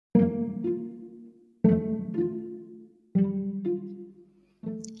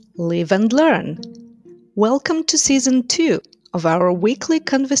Live and learn. Welcome to Season 2 of our weekly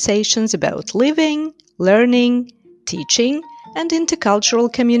conversations about living, learning, teaching, and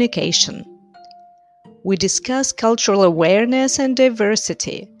intercultural communication. We discuss cultural awareness and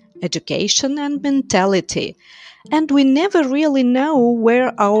diversity, education and mentality, and we never really know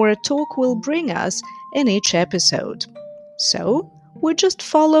where our talk will bring us in each episode. So, we just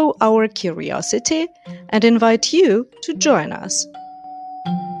follow our curiosity and invite you to join us.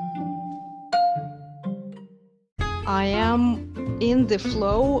 I am in the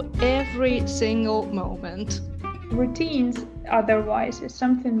flow every single moment. Routines, otherwise, is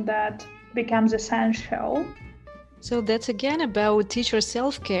something that becomes essential. So that's again about teacher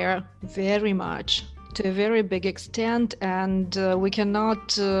self-care very much, to a very big extent, and we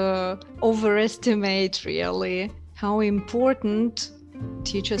cannot overestimate really how important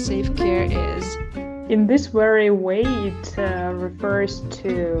teacher self-care is. In this very way, it refers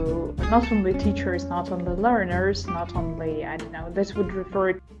to not only teachers, not only learners, not only, this would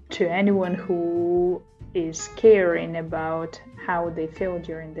refer to anyone who is caring about how they feel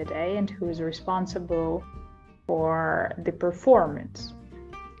during the day and who is responsible for the performance.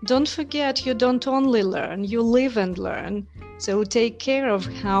 Don't forget, you don't only learn, you live and learn. So take care of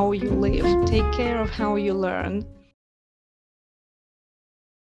how you live, take care of how you learn.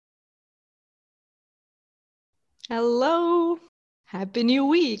 Hello! Happy New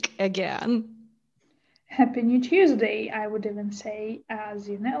Week again! Happy New Tuesday, I would even say. As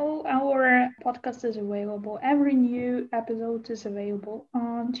you know, our podcast is available. Every new episode is available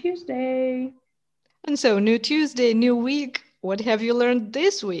on Tuesday. And so, new Tuesday, new week. What have you learned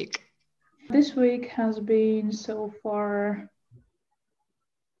this week? This week has been so far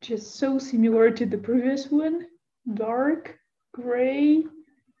just so similar to the previous one. Dark, gray,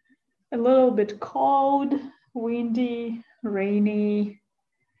 a little bit cold, windy, rainy,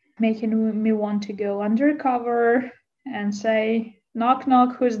 making me want to go undercover and say, knock,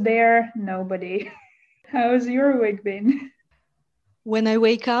 knock, who's there? Nobody. How's your week been? When I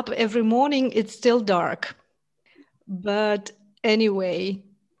wake up every morning, it's still dark. But anyway,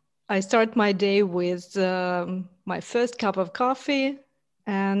 I start my day with my first cup of coffee,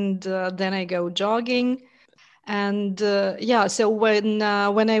 and then I go jogging. And so when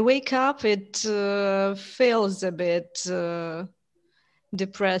I wake up, it feels a bit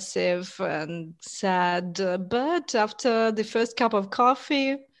depressive and sad. But after the first cup of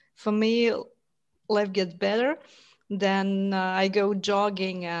coffee, for me, life gets better. Then I go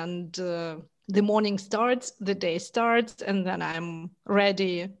jogging and the morning starts, the day starts, and then I'm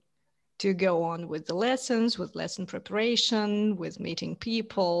ready to go on with the lessons, with lesson preparation, with meeting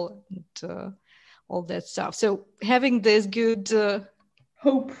people, and all that stuff. So having this good...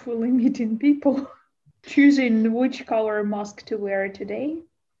 hopefully meeting people. Choosing which color mask to wear today?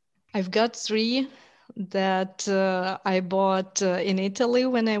 I've got 3 that I bought in Italy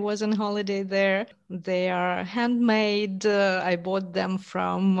when I was on holiday there. They are handmade. I bought them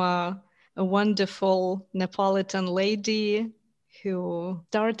from a wonderful Neapolitan lady who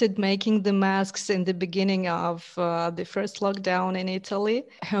started making the masks in the beginning of the first lockdown in Italy.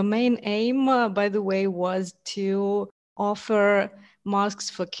 Her main aim, by the way, was to offer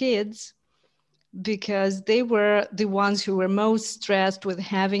masks for kids because they were the ones who were most stressed with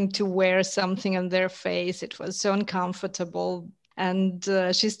having to wear something on their face. It was so uncomfortable. And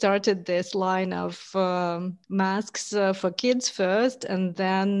she started this line of masks for kids first, and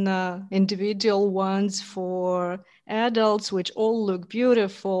then individual ones for adults, which all look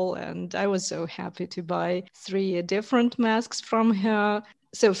beautiful. And I was so happy to buy 3 different masks from her.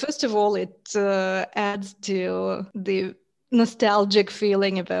 So first of all, it adds to the nostalgic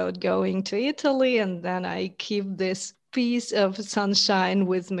feeling about going to Italy, and then I keep this piece of sunshine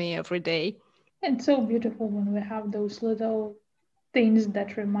with me every day. It's so beautiful when we have those little things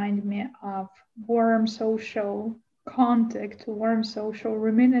that remind me of warm social contact, warm social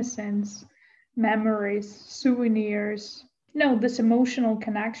reminiscence, memories, souvenirs. This emotional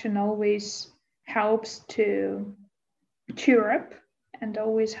connection always helps to cheer up and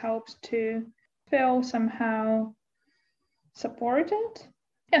always helps to feel somehow supported.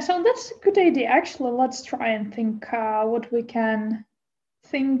 Yeah, so that's a good idea. Actually, let's try and think what we can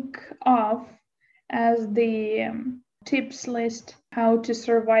think of as the tips list how to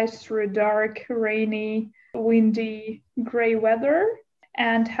survive through dark, rainy, windy, gray weather,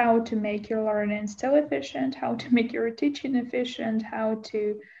 and how to make your learning still efficient, how to make your teaching efficient, how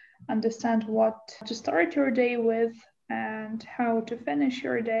to understand what to start your day with, and how to finish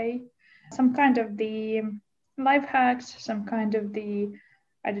your day. Some kind of the life hacks, some kind of the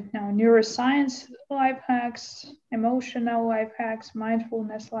I don't know, neuroscience life hacks, emotional life hacks,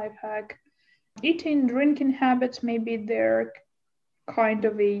 mindfulness life hack. Eating, drinking habits, maybe they're kind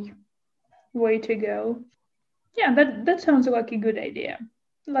of a way to go. Yeah, that sounds like a good idea.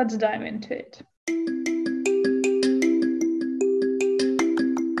 Let's dive into it.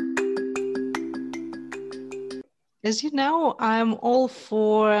 As you know, I'm all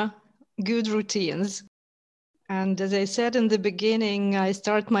for good routines. And as I said in the beginning, I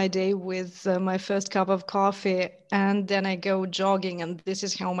start my day with my first cup of coffee and then I go jogging, and this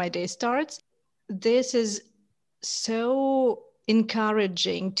is how my day starts. This is so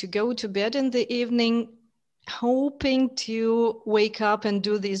encouraging to go to bed in the evening, hoping to wake up and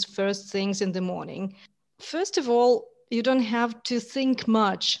do these first things in the morning. First of all, you don't have to think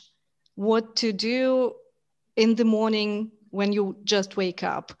much what to do in the morning when you just wake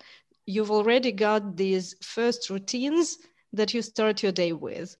up. You've already got these first routines that you start your day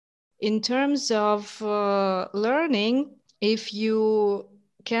with. In terms of learning, if you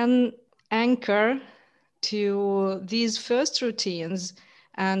can anchor to these first routines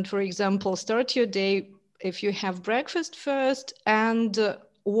and, for example, start your day if you have breakfast first and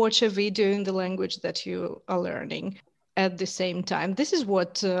watch a video in the language that you are learning at the same time. This is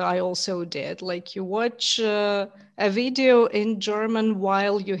what I also did. Like, you watch a video in German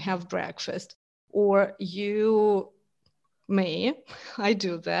while you have breakfast, or I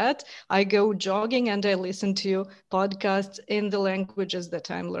do that. I go jogging and I listen to podcasts in the languages that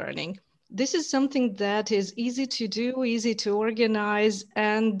I'm learning. This is something that is easy to do, easy to organize,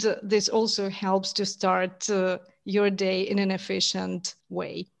 and this also helps to start your day in an efficient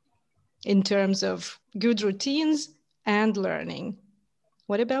way in terms of good routines and learning.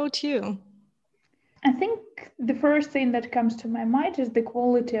 What about you? I think the first thing that comes to my mind is the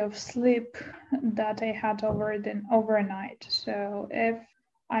quality of sleep that I had overnight. So if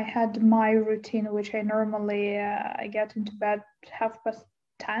I had my routine, which I normally I get into bed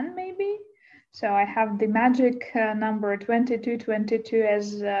 10:30 maybe. So I have the magic number 2222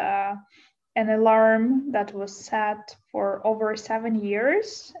 as an alarm that was set for over 7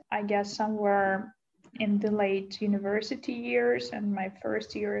 years. I guess somewhere in the late university years and my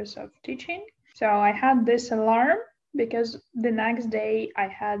first years of teaching. So I had this alarm because the next day I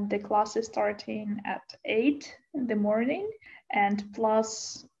had the classes starting at 8 in the morning, and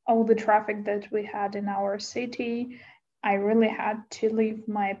plus all the traffic that we had in our city, I really had to leave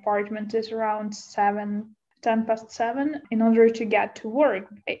my apartment at around 10:10 in order to get to work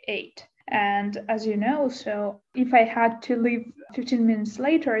by 8. And as you know, so if I had to leave 15 minutes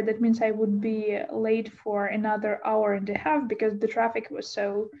later, that means I would be late for another hour and a half because the traffic was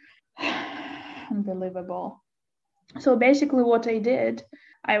so unbelievable. So basically, what I did,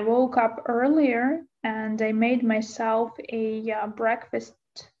 I woke up earlier and I made myself a breakfast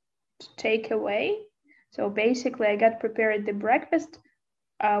takeaway. So basically, I got prepared the breakfast,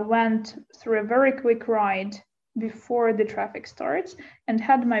 went through a very quick ride before the traffic starts, and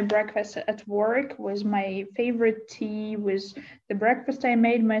had my breakfast at work with my favorite tea, with the breakfast I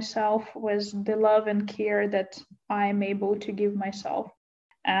made myself, with the love and care that I'm able to give myself.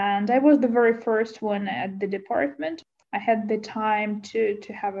 And I was the very first one at the department. I had the time to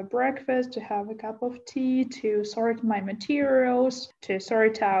have a breakfast, to have a cup of tea, to sort my materials, to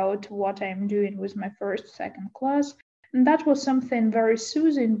sort out what I'm doing with my first, second class. And that was something very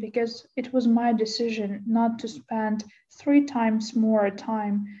soothing because it was my decision not to spend 3 times more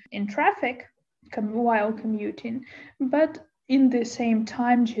time in traffic while commuting, but in the same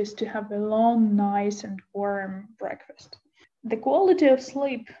time just to have a long, nice, and warm breakfast. The quality of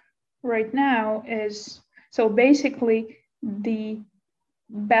sleep right now is so basically the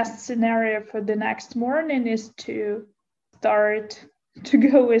best scenario for the next morning is to start to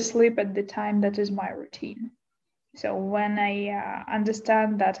go asleep at the time that is my routine. So when I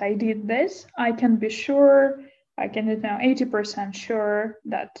understand that I did this, I can be sure, I can now 80% sure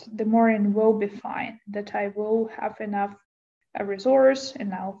that the morning will be fine, that I will have enough resource,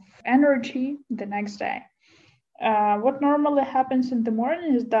 enough energy the next day. What normally happens in the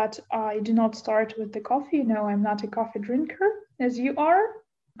morning is that I do not start with the coffee. No, I'm not a coffee drinker, as you are.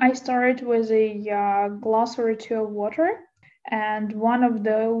 I start with a glass or two of water, and one of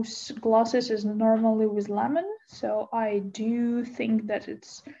those glasses is normally with lemon. So I do think that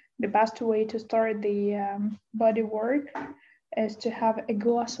it's the best way to start the body work is to have a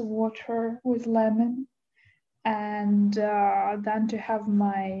glass of water with lemon, and then to have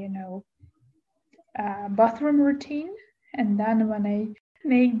my, bathroom routine. And then when I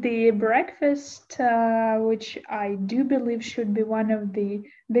make the breakfast, which I do believe should be one of the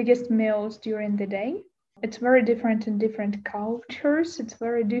biggest meals during the day, It's very different in different cultures. It's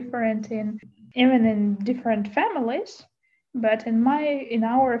very different even in different families. But in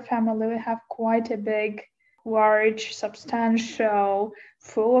our family, we have quite a big, large, substantial,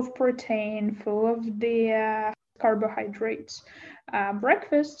 full of protein, full of the carbohydrates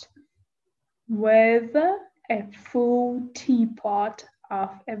breakfast with a full teapot of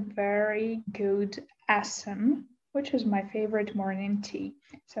a very good Assam, which is my favorite morning tea.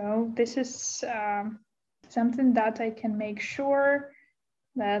 So this is something that I can make sure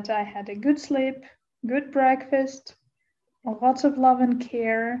that I had a good sleep, good breakfast, lots of love and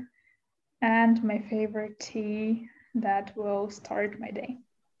care, and my favorite tea that will start my day.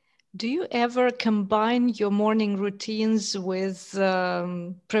 Do you ever combine your morning routines with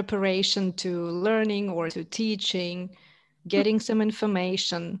preparation to learning or to teaching, getting some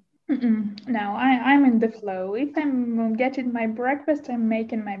information? No, I'm in the flow. If I'm getting my breakfast, I'm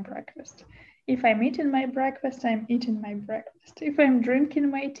making my breakfast. If I'm eating my breakfast, I'm eating my breakfast. If I'm drinking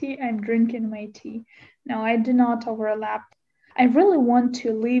my tea, I'm drinking my tea. No, I do not overlap. I really want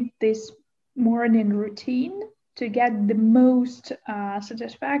to live this morning routine to get the most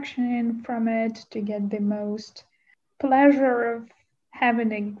satisfaction from it, to get the most pleasure of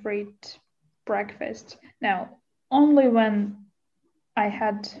having a great breakfast. Now, only when I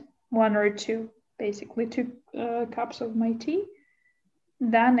had one or two, basically two cups of my tea,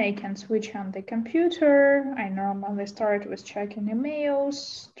 then I can switch on the computer. I normally start with checking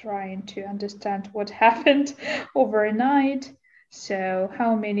emails, trying to understand what happened overnight. So,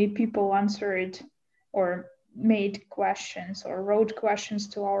 how many people answered or made questions or wrote questions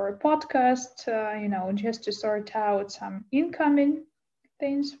to our podcast, just to sort out some incoming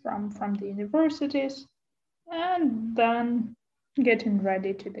things from the universities, and then getting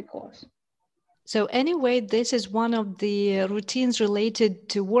ready to the course. So anyway, this is one of the routines related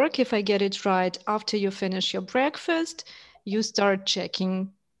to work, if I get it right. After you finish your breakfast, you start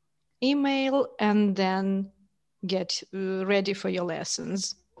checking email and then get ready for your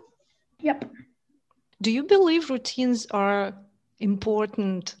lessons. Yep. Do you believe routines are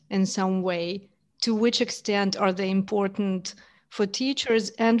important in some way? To which extent are they important for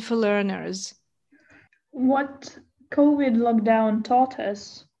teachers and for learners? What COVID lockdown taught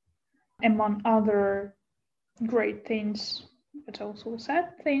us, among other great things, but also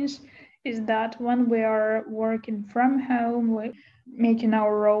sad things, is that when we are working from home, making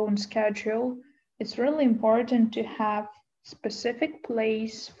our own schedule, it's really important to have specific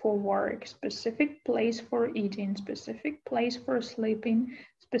place for work, specific place for eating, specific place for sleeping,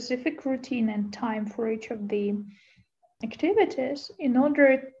 specific routine and time for each of the activities in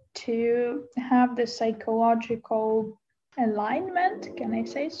order to have the psychological alignment, can I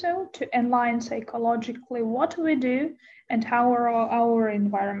say so? To align psychologically what we do and how our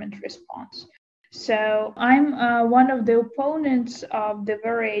environment responds. So I'm one of the opponents of the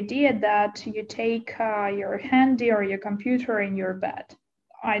very idea that you take your handy or your computer in your bed.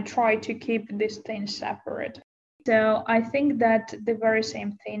 I try to keep these things separate. So I think that the very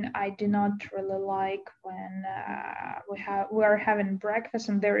same thing I do not really like when we are having breakfast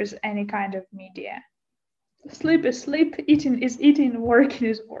and there is any kind of media. Sleep is sleep, eating is eating, working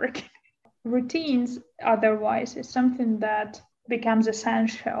is work. Routines, otherwise, is something that becomes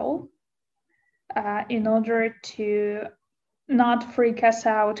essential in order to not freak us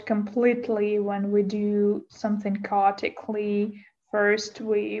out completely when we do something chaotically. First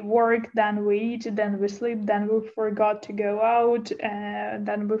we work, then we eat, then we sleep, then we forgot to go out,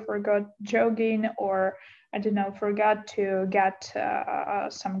 then we forgot jogging, or I don't know, forgot to get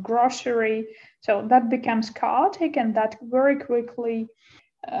some grocery. So that becomes chaotic, and that very quickly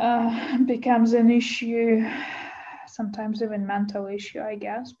becomes an issue, sometimes even mental issue, I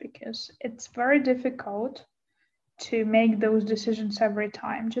guess, because it's very difficult to make those decisions every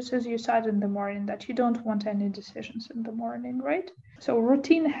time, just as you said in the morning that you don't want any decisions in the morning, right? So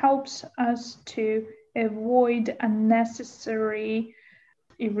routine helps us to avoid unnecessary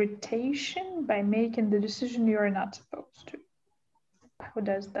irritation by making the decision you're not supposed to. How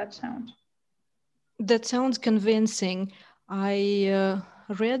does that sound? That sounds convincing. I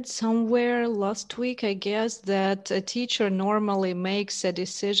read somewhere last week, I guess, that a teacher normally makes a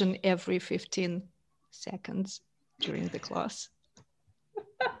decision every 15 seconds during the class.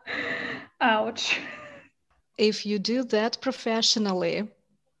 Ouch. If you do that professionally,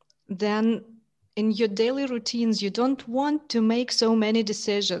 then in your daily routines, you don't want to make so many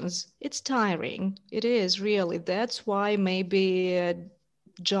decisions. It's tiring. It is really. That's why maybe a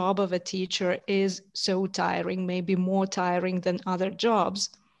job of a teacher is so tiring, maybe more tiring than other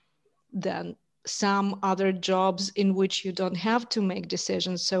jobs, than some other jobs in which you don't have to make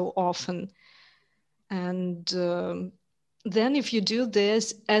decisions so often. And then if you do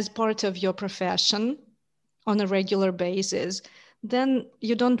this as part of your profession on a regular basis, then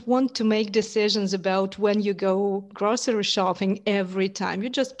you don't want to make decisions about when you go grocery shopping every time. You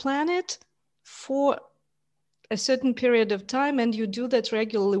just plan it for a certain period of time, and you do that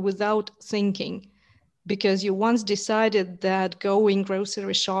regularly without thinking, because you once decided that going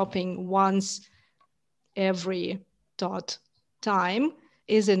grocery shopping once every dot time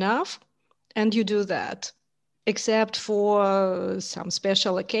is enough, and you do that, except for some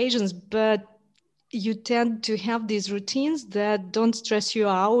special occasions. But you tend to have these routines that don't stress you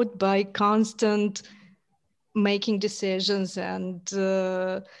out by constant making decisions and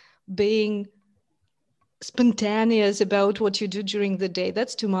being spontaneous about what you do during the day.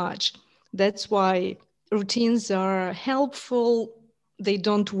 That's too much. That's why routines are helpful. They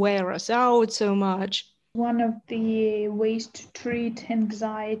don't wear us out so much. One of the ways to treat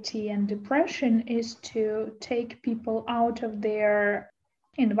anxiety and depression is to take people out of their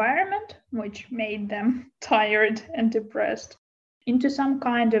environment, which made them tired and depressed, into some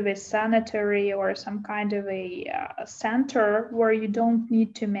kind of a sanitary or some kind of a center where you don't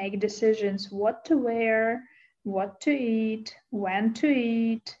need to make decisions what to wear, what to eat, when to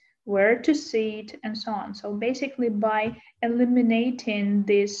eat, where to sit, and so on. So basically, by eliminating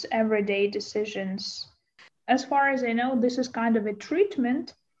these everyday decisions, as far as I know, this is kind of a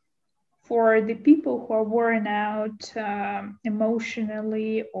treatment for the people who are worn out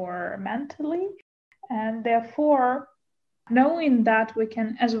emotionally or mentally. And therefore, knowing that we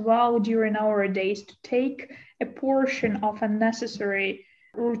can as well during our days to take a portion of unnecessary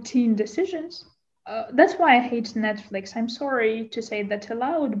routine decisions. That's why I hate Netflix. I'm sorry to say that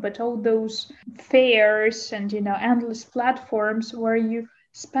aloud, but all those fairs and endless platforms where you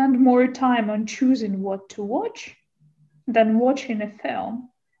spend more time on choosing what to watch than watching a film.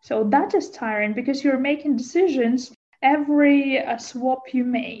 So that is tiring because you're making decisions every swap you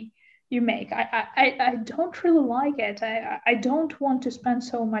make. I don't really like it. I don't want to spend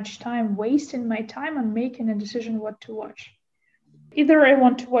so much time wasting my time on making a decision what to watch. Either I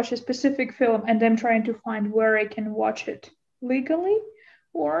want to watch a specific film and I'm trying to find where I can watch it legally,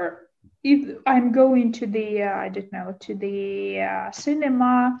 or if I'm going to the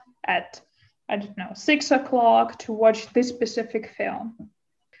cinema at 6 o'clock to watch this specific film.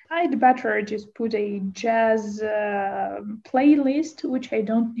 I'd better just put a jazz playlist, which I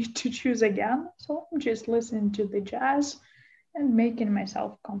don't need to choose again. So I'm just listening to the jazz and making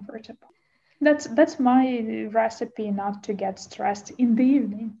myself comfortable. That's my recipe not to get stressed in the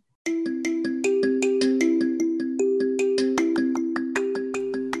evening.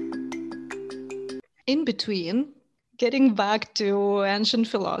 In between, getting back to ancient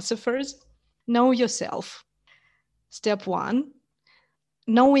philosophers, know yourself. Step 1,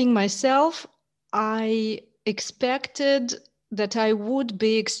 knowing myself, I expected that I would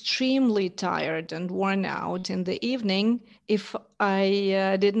be extremely tired and worn out in the evening if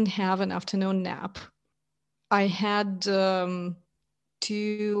I didn't have an afternoon nap. I had 2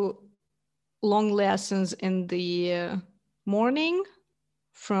 long lessons in the morning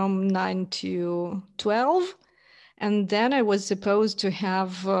from 9 to 12. And then I was supposed to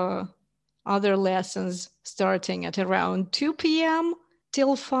have other lessons starting at around 2 p.m.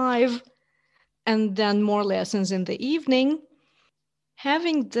 till 5, and then more lessons in the evening.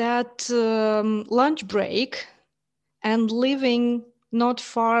 Having that lunch break and living not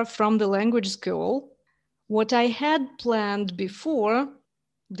far from the language school, what I had planned before,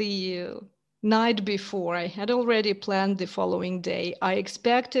 the night before, I had already planned the following day. I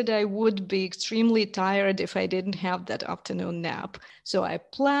expected I would be extremely tired if I didn't have that afternoon nap. So I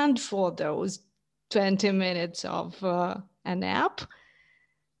planned for those 20 minutes of a nap.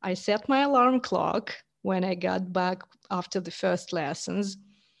 I set my alarm clock when I got back after the first lessons.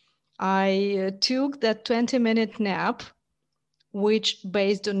 I took that 20-minute nap, which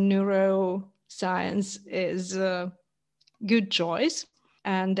based on neuroscience is a good choice.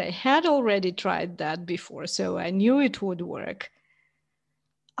 And I had already tried that before, so I knew it would work.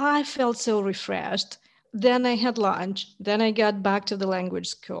 I felt so refreshed. Then I had lunch. Then I got back to the language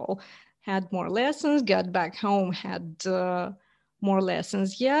school, had more lessons, got back home, had more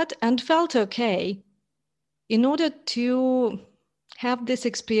lessons yet, and felt okay. In order to have this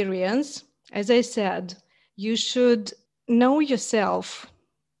experience, as I said, you should know yourself,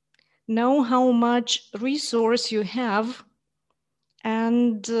 know how much resource you have,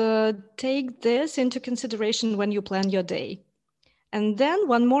 and take this into consideration when you plan your day. And then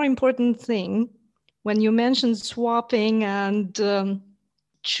one more important thing, when you mentioned swapping and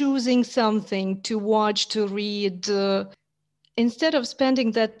choosing something to watch, to read, Instead of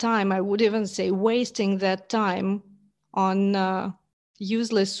spending that time, I would even say wasting that time on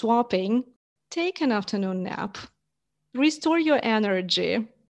useless swapping, take an afternoon nap. Restore your energy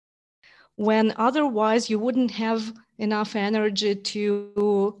when otherwise you wouldn't have enough energy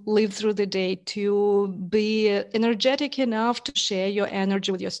to live through the day, to be energetic enough to share your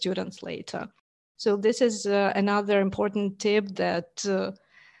energy with your students later. So this is another important tip that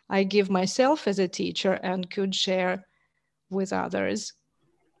I give myself as a teacher and could share with others.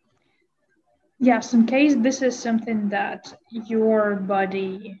 Yes, in case this is something that your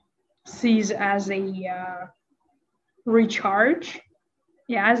body sees as a recharge,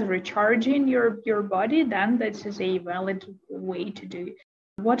 as recharging your body, then this is a valid way to do.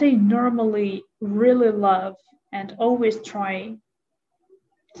 What I normally really love and always try,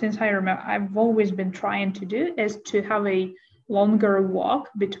 since I remember I've always been trying to do, is to have a longer walk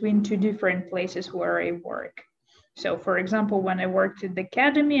between two different places where I work. So, for example, when I worked at the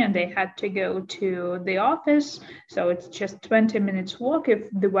academy and I had to go to the office, so it's just 20 minutes walk if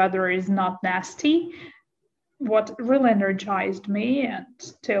the weather is not nasty. What really energized me and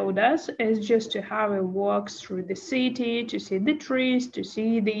still does is just to have a walk through the city, to see the trees, to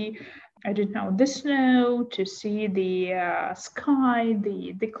see the snow, to see the sky,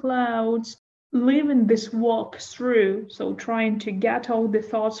 the clouds, living this walk through. So trying to get all the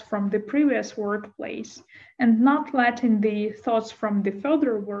thoughts from the previous workplace and not letting the thoughts from the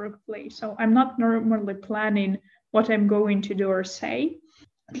further workplace. So I'm not normally planning what I'm going to do or say.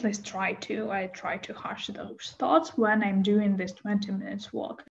 At least I try to hush those thoughts when I'm doing this 20 minutes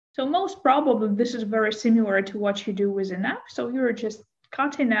walk. So most probably this is very similar to what you do with an app. So you're just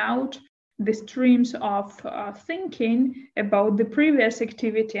cutting out the streams of thinking about the previous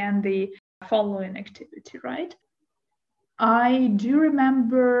activity and the following activity, right? I do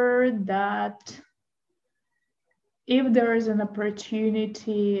remember that if there is an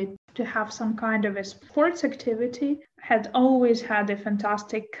opportunity to have some kind of a sports activity, had always had a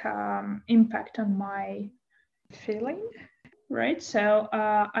fantastic impact on my feeling, right? So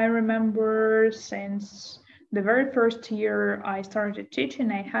I remember since the very first year I started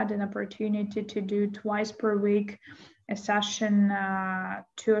teaching, I had an opportunity to do twice per week a session,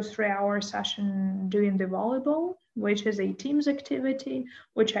 2 or 3 hour session doing the volleyball, which is a team's activity,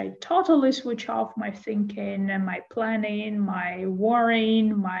 which I totally switch off my thinking and my planning, my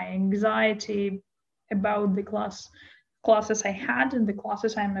worrying, my anxiety about the classes I had and the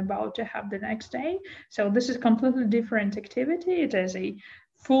classes I'm about to have the next day. So this is completely different activity. It is a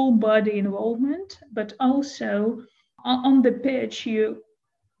full body involvement, but also on the pitch, you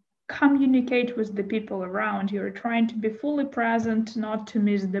communicate with the people around. You're trying to be fully present, not to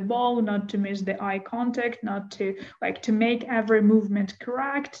miss the ball, not to miss the eye contact, not to make every movement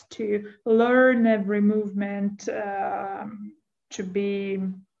correct, to learn every movement, to be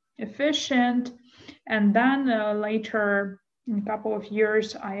efficient. And then later, in a couple of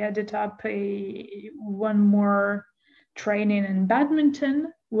years, I added up one more training in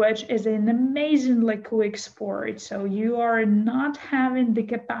badminton, which is an amazingly quick sport. So you are not having the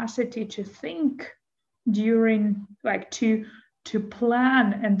capacity to think during, to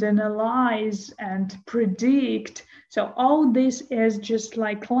plan and analyze and predict. So all this is just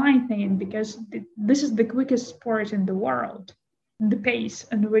like lightning because this is the quickest sport in the world, the pace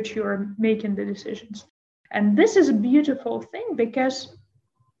in which you're making the decisions. And this is a beautiful thing because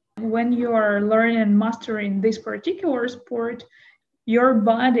when you are learning and mastering this particular sport, your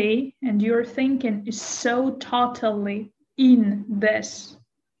body and your thinking is so totally in this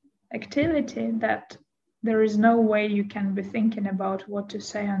activity that there is no way you can be thinking about what to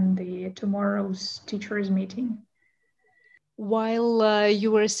say on the tomorrow's teachers meeting. While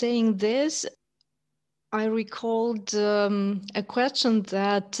you were saying this, I recalled a question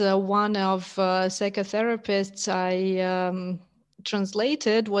that one of psychotherapists I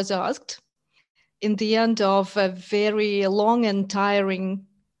translated was asked in the end of a very long and tiring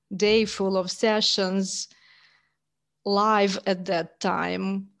day full of sessions live at that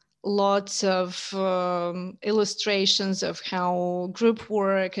time. Lots of illustrations of how group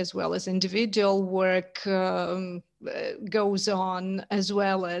work as well as individual work goes on, as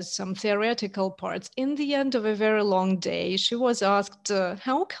well as some theoretical parts. In the end of a very long day, she was asked,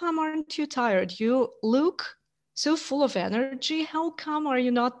 how come aren't you tired? You look so full of energy. How come are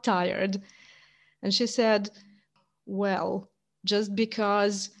you not tired? And she said, well, just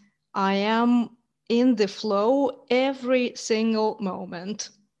because I am in the flow every single moment.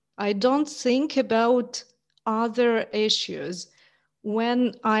 I don't think about other issues.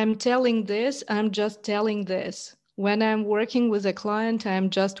 When I'm telling this, I'm just telling this. When I'm working with a client, I'm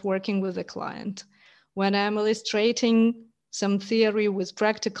just working with a client. When I'm illustrating some theory with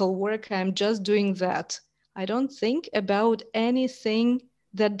practical work, I'm just doing that. I don't think about anything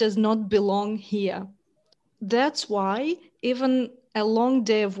that does not belong here. That's why even a long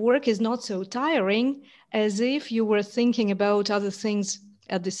day of work is not so tiring as if you were thinking about other things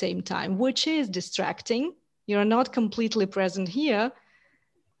at the same time, which is distracting. You're not completely present here.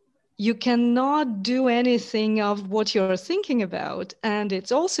 You cannot do anything of what you're thinking about, and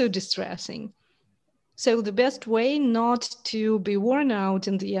it's also distressing. So the best way not to be worn out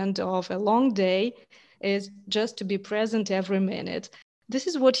in the end of a long day is just to be present every minute. This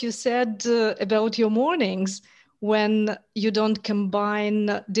is what you said about your mornings when you don't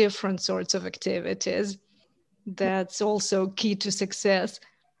combine different sorts of activities. That's also key to success.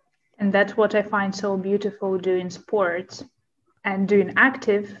 And that's what I find so beautiful doing sports and doing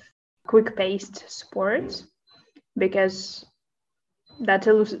active, quick-paced sports, because that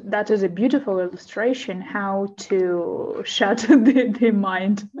is a beautiful illustration how to shut the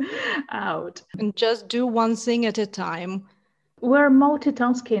mind out. And just do one thing at a time. We're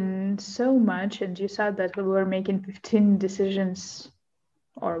multitasking so much, and you said that we were making 15 decisions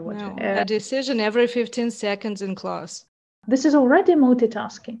or what? No, a decision every 15 seconds in class. This is already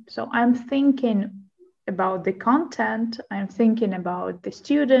multitasking. So I'm thinking about the content, I'm thinking about the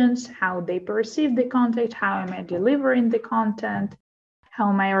students, how they perceive the content, how am I delivering the content, how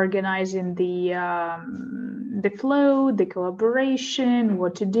am I organizing the flow, the collaboration,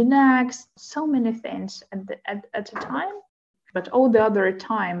 what to do next, so many things at a time. But all the other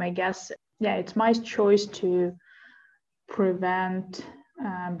time, I guess, it's my choice to prevent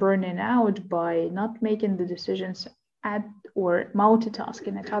burning out by not making the decisions or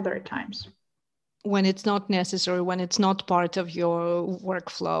multitasking at other times. When it's not necessary, when it's not part of your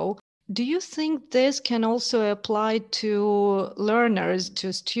workflow. Do you think this can also apply to learners,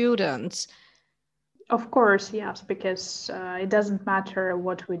 to students? Of course, yes, because it doesn't matter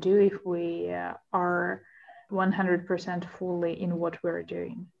what we do if we are 100% fully in what we're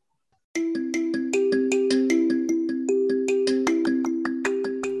doing.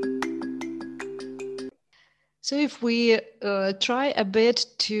 So if we try a bit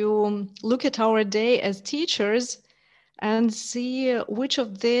to look at our day as teachers and see which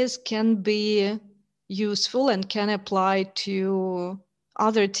of these can be useful and can apply to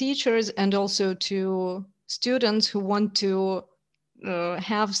other teachers and also to students who want to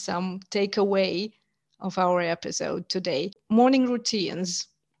have some takeaway of our episode today. Morning routines,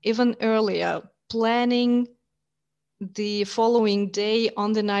 even earlier, planning the following day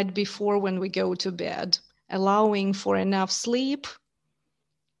on the night before when we go to bed, allowing for enough sleep,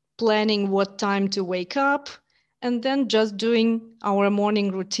 planning what time to wake up, and then just doing our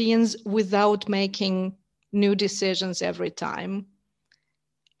morning routines without making new decisions every time.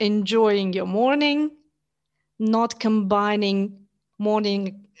 Enjoying your morning, not combining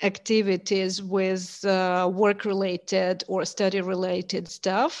morning activities with work-related or study-related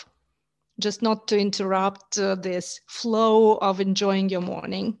stuff, just not to interrupt this flow of enjoying your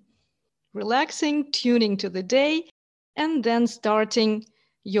morning. Relaxing, tuning to the day, and then starting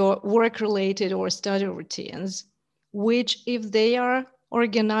your work-related or study routines, which if they are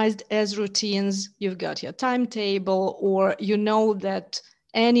organized as routines, you've got your timetable, or you know that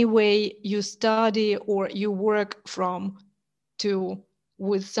anyway you study or you work from to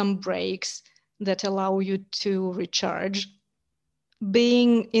with some breaks that allow you to recharge.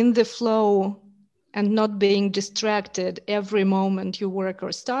 Being in the flow and not being distracted every moment you work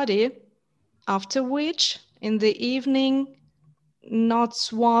or study, after which in the evening, not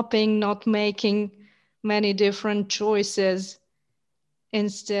swapping, not making many different choices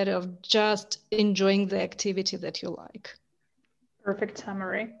instead of just enjoying the activity that you like. Perfect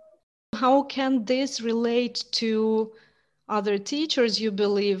summary. How can this relate to other teachers, you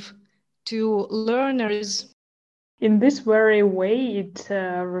believe, to learners? In this very way, it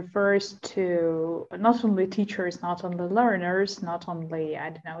refers to not only teachers, not only learners, not only,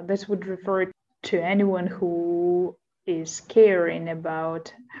 this would refer to anyone who is caring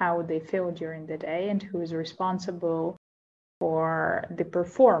about how they feel during the day and who is responsible for the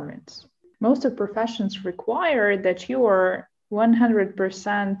performance. Most of professions require that you are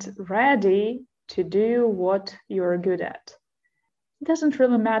 100% ready to do what you're good at. It doesn't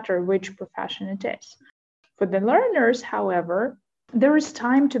really matter which profession it is. For the learners, however, there is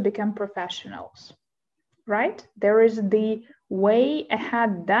time to become professionals, right? There is the way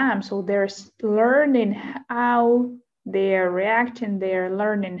ahead them. So they're learning how they are reacting, they're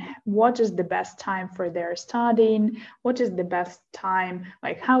learning what is the best time for their studying, what is the best time,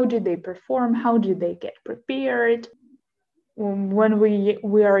 like how do they perform, how do they get prepared. When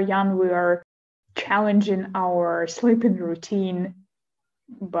we are young, we are challenging our sleeping routine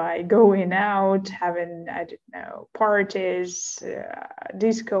by going out, having, I don't know, parties,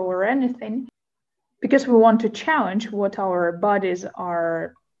 disco or anything, because we want to challenge what our bodies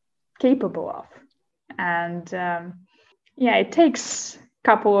are capable of. And it takes a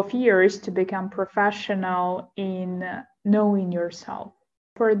couple of years to become professional in knowing yourself.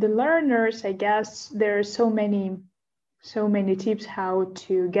 For the learners, I guess there are so many tips how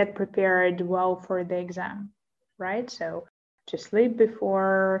to get prepared well for the exam, right? So to sleep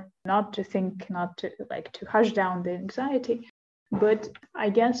before, not to think, not to to hush down the anxiety. But I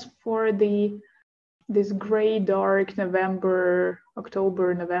guess for this gray, dark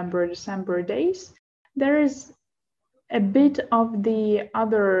October, November, December days, there is a bit of the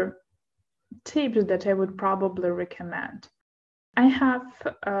other tips that I would probably recommend. I have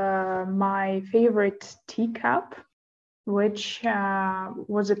my favorite teacup, which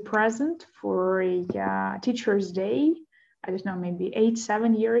was a present for a Teacher's Day, I don't know, maybe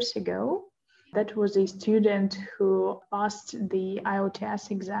 7 years ago. That was a student who passed the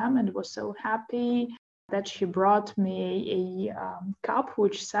IELTS exam and was so happy that she brought me a cup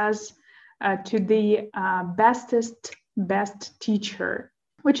which says, to the best teacher,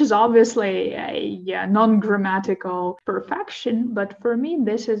 which is obviously a non-grammatical perfection. But for me,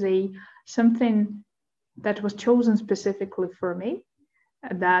 this is something that was chosen specifically for me,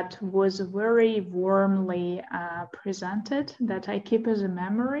 that was very warmly presented, that I keep as a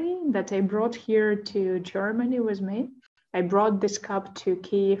memory, that I brought here to Germany with me. I brought this cup to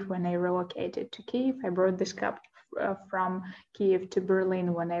Kyiv when I relocated to Kyiv. I brought this cup from Kyiv to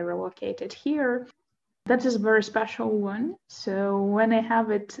Berlin when I relocated here. That is a very special one. So when I have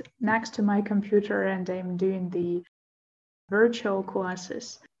it next to my computer and I'm doing the virtual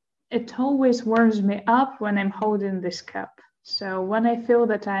classes, it always warms me up when I'm holding this cup. So when I feel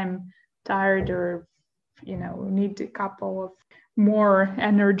that I'm tired or, need a couple of more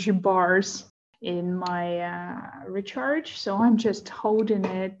energy bars in my recharge, so I'm just holding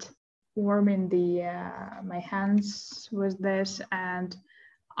it, warming my hands with this, and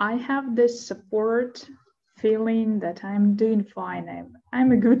I have this support feeling that I'm doing fine.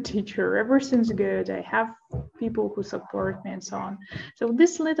 I'm a good teacher. Everything's good. I have people who support me and so on. So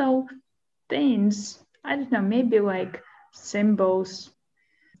these little things, I don't know, maybe like symbols,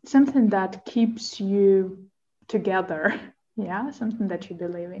 something that keeps you together. Yeah, something that you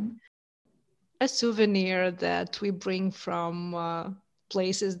believe in. A souvenir that we bring from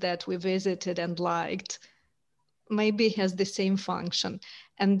places that we visited and liked maybe has the same function.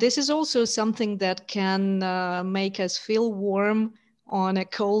 And this is also something that can make us feel warm on a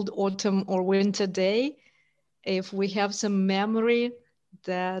cold autumn or winter day if we have some memory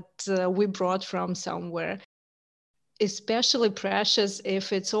that we brought from somewhere. Especially precious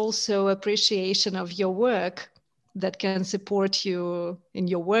if it's also appreciation of your work that can support you in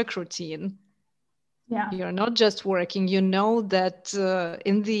your work routine. Yeah. You're not just working, you know that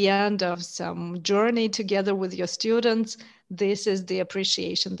in the end of some journey together with your students, this is the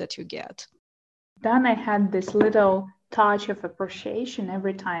appreciation that you get. Then I had this little touch of appreciation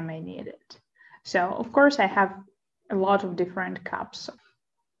every time I need it. So, of course, I have a lot of different cups.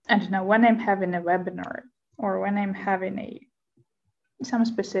 And now when I'm having a webinar or when I'm having some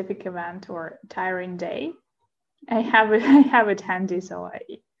specific event or tiring day, I have it handy, so I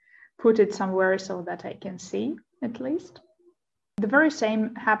put it somewhere so that I can see at least. The very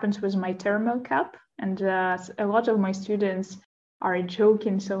same happens with my thermal cup, and a lot of my students are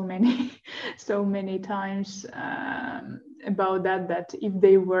joking so many times about that if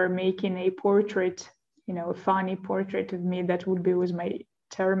they were making a portrait, a funny portrait of me, that would be with my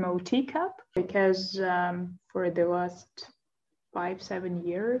thermal teacup, because for the last 5-7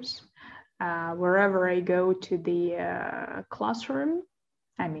 years, wherever I go to the classroom,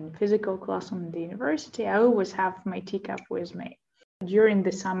 physical classroom in the university, I always have my teacup with me. During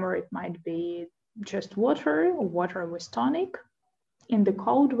the summer, it might be just water with tonic. In the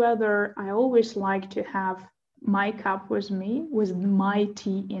cold weather, I always like to have my cup with me with my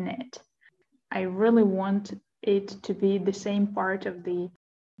tea in it. I really want it to be the same part of the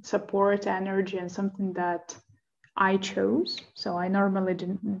support, energy, and something that I chose. So I normally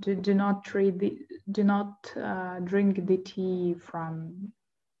do not drink the tea from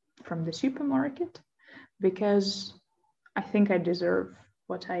the supermarket, because I think I deserve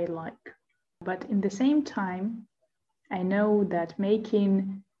what I like. But in the same time, I know that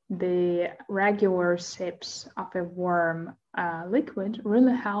making the regular sips of a warm liquid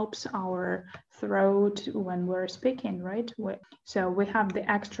really helps our throat when we're speaking, right? So we have the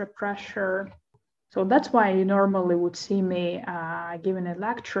extra pressure. So that's why you normally would see me giving a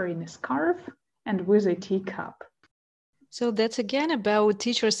lecture in a scarf, and with a teacup. So that's again about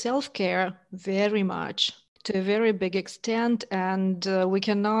teacher self-care very much, to a very big extent, and we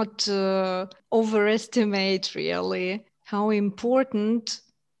cannot overestimate really how important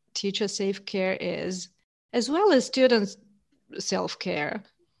teacher self-care is, as well as students' self-care.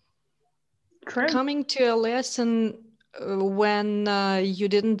 True. Coming to a lesson when you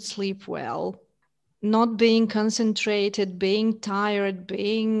didn't sleep well, not being concentrated, being tired,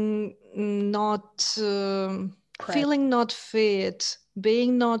 being not feeling not fit,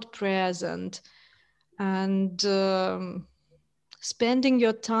 being not present, and spending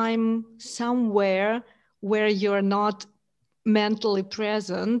your time somewhere where you're not mentally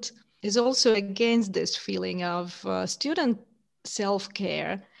present is also against this feeling of student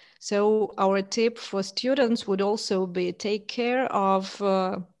self-care. So our tip for students would also be take care of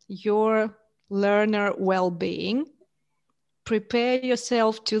your learner well-being. Prepare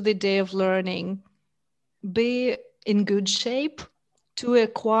yourself to the day of learning. Be in good shape to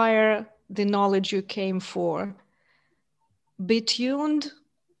acquire the knowledge you came for. Be tuned,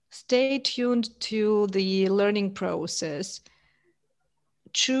 stay tuned to the learning process.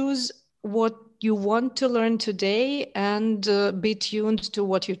 Choose what you want to learn today and be tuned to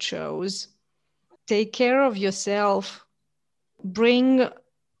what you chose. Take care of yourself. Bring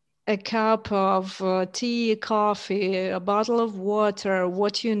a cup of tea, coffee, a bottle of water,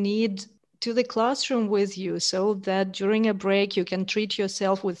 what you need to the classroom with you, so that during a break you can treat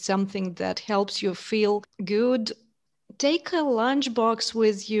yourself with something that helps you feel good. Take a lunchbox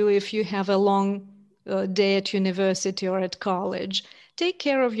with you if you have a long day at university or at college. Take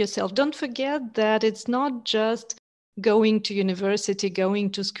care of yourself. Don't forget that it's not just going to university, going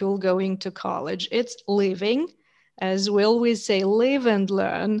to school, going to college. It's living. As we always say, live and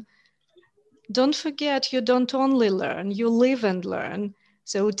learn. Don't forget, you don't only learn, you live and learn.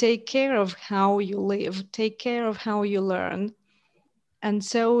 So take care of how you live, take care of how you learn. And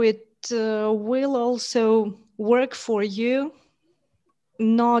so it will also work for you,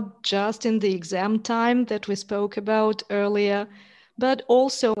 not just in the exam time that we spoke about earlier, but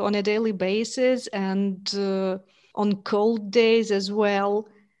also on a daily basis and on cold days as well.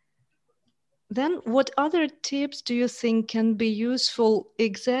 Then what other tips do you think can be useful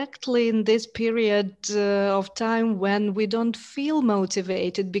exactly in this period of time when we don't feel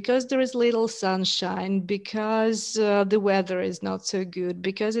motivated because there is little sunshine, because the weather is not so good,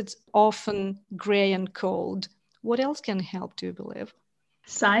 because it's often gray and cold? What else can help, do you believe?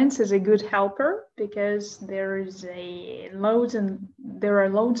 Science is a good helper because there are loads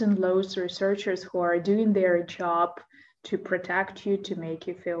and loads of researchers who are doing their job to protect you, to make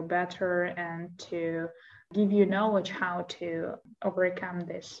you feel better, and to give you knowledge how to overcome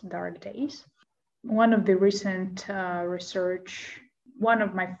these dark days. One of the recent research, one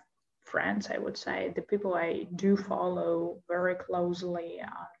of my friends, I would say, the people I do follow very closely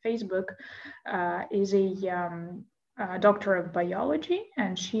on Facebook, is a doctor of biology,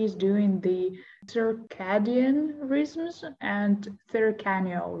 and she's doing the circadian rhythms and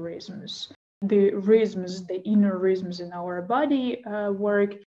circannual rhythms. The rhythms, the inner rhythms in our body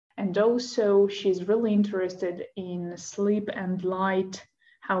work. And also she's really interested in sleep and light,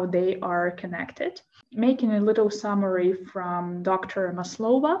 how they are connected. Making a little summary from Dr.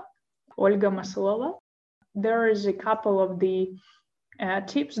 Maslova, Olga Maslova, there is a couple of the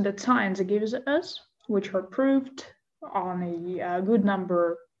tips that science gives us, which are proved on a good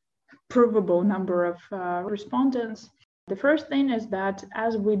number, provable number of respondents. The first thing is that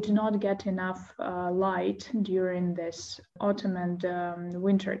as we do not get enough light during this autumn and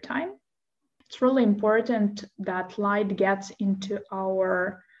winter time, it's really important that light gets into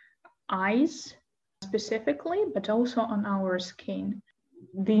our eyes specifically, but also on our skin.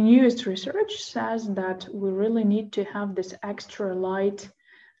 The newest research says that we really need to have this extra light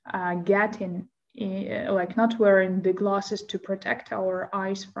getting, like not wearing the glasses to protect our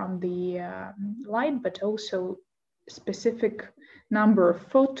eyes from the light, but also specific number of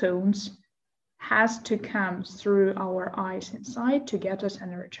photons has to come through our eyes inside to get us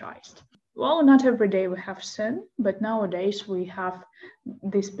energized. Well, not every day we have sun, but nowadays we have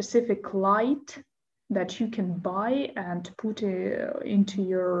the specific light that you can buy and put into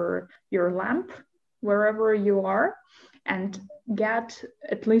your lamp wherever you are, and get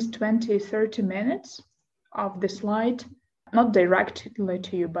at least 20-30 minutes of this light, not directly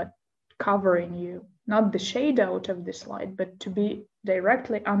to you, but covering you, not the shade out of this light, but to be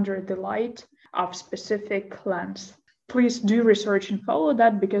directly under the light of specific lens. Please do research and follow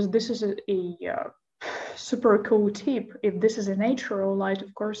that, because this is a super cool tip. If this is a natural light,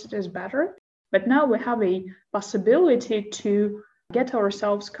 of course it is better. But now we have a possibility to get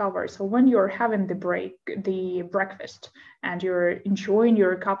ourselves covered. So when you're having the breakfast, and you're enjoying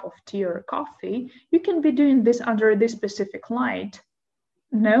your cup of tea or coffee, you can be doing this under this specific light,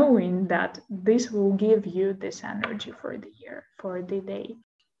 knowing that this will give you this energy for the year, for the day.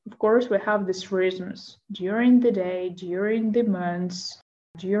 Of course, we have these rhythms during the day, during the months,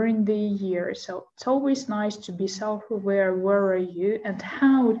 during the year. So it's always nice to be self-aware, where are you, and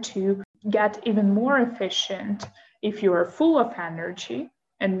how to get even more efficient if you are full of energy,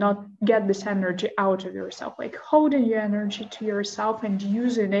 and not get this energy out of yourself, like holding your energy to yourself and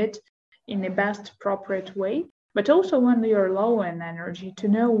using it in the best appropriate way. But also when you're low in energy, to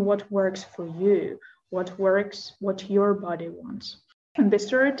know what works for you, what works, what your body wants. And the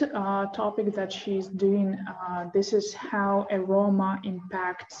third topic that she's doing, this is how aroma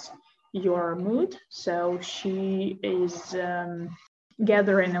impacts your mood. So she is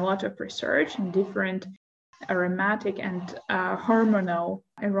gathering a lot of research in different aromatic and hormonal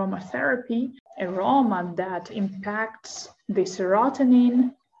aromatherapy, aroma that impacts the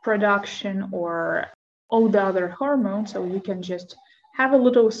serotonin production or all the other hormones. So you can just have a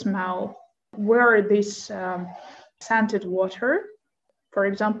little smell. Where this scented water, for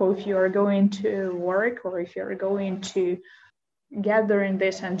example, if you are going to work, or if you're going to gather in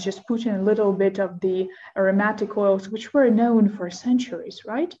this and just put in a little bit of the aromatic oils, which were known for centuries,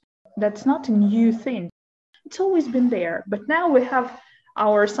 right? That's not a new thing. It's always been there, but now we have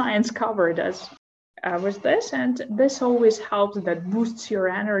our science covered us with this, and this always helps, that boosts your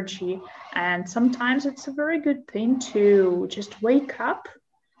energy. And sometimes it's a very good thing to just wake up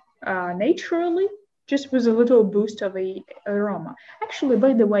naturally, just with a little boost of a aroma. Actually,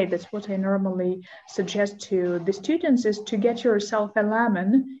 by the way, that's what I normally suggest to the students, is to get yourself a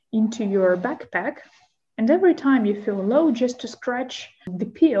lemon into your backpack, and every time you feel low, just to scratch the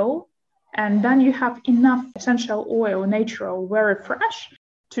peel, and then you have enough essential oil, natural, very fresh,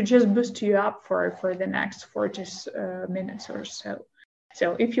 to just boost you up for the next 40 minutes or so.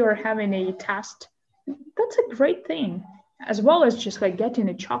 So if you're having a test, that's a great thing, as well as just like getting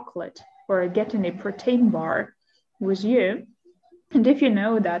a chocolate or getting a protein bar with you. And if you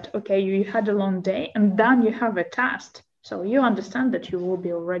know that, okay, you had a long day and then you have a test, so you understand that you will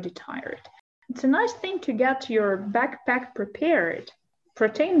be already tired. It's a nice thing to get your backpack prepared.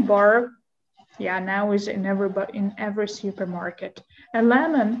 Protein bar, yeah, now is in every supermarket. A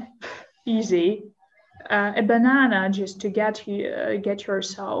lemon, easy. A banana, just to get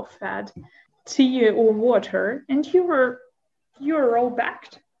yourself fed. Tea or water, and you're all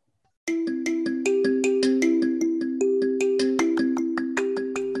backed.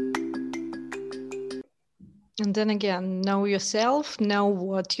 And then again, know yourself, know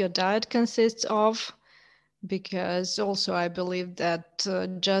what your diet consists of, because also I believe that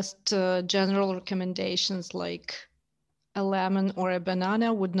just general recommendations like a lemon or a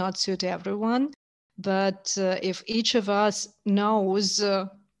banana would not suit everyone. But if each of us knows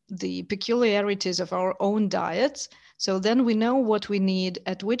the peculiarities of our own diets, so then we know what we need,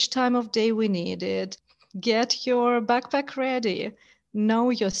 at which time of day we need it. Get your backpack ready. Know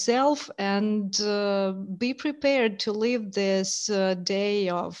yourself and be prepared to live this day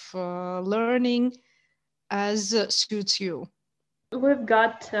of learning as suits you. We've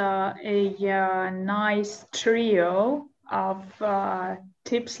got a nice trio of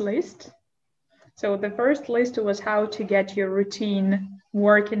tips list. So the first list was how to get your routine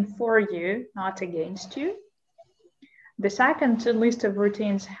working for you, not against you. The second list of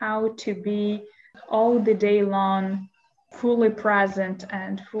routines, how to be all the day long fully present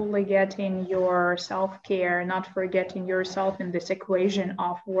and fully getting your self-care, not forgetting yourself in this equation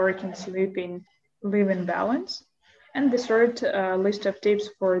of working, sleeping, living balance. And the third list of tips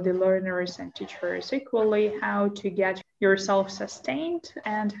for the learners and teachers equally, how to get yourself sustained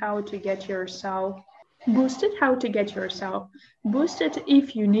and how to get yourself boosted, how to get yourself boosted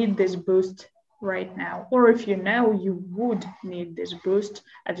if you need this boost right now, or if you know you would need this boost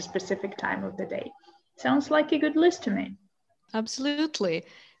at a specific time of the day. Sounds like a good list to me. Absolutely.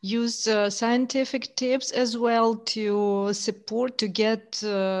 Use scientific tips as well to get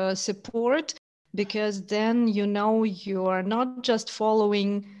support, because then you know you are not just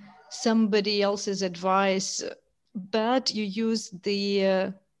following somebody else's advice, but you use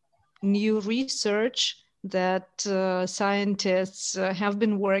the new research that scientists have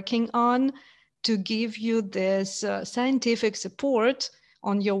been working on to give you this scientific support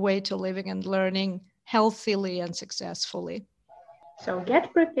on your way to living and learning healthily and successfully. So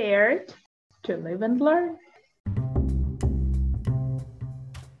get prepared to live and learn.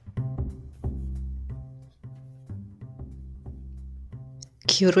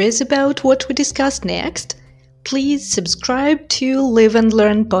 Curious about what we discussed next? Please subscribe to Live and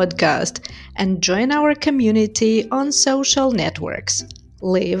Learn podcast and join our community on social networks.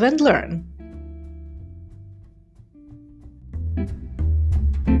 Live and learn.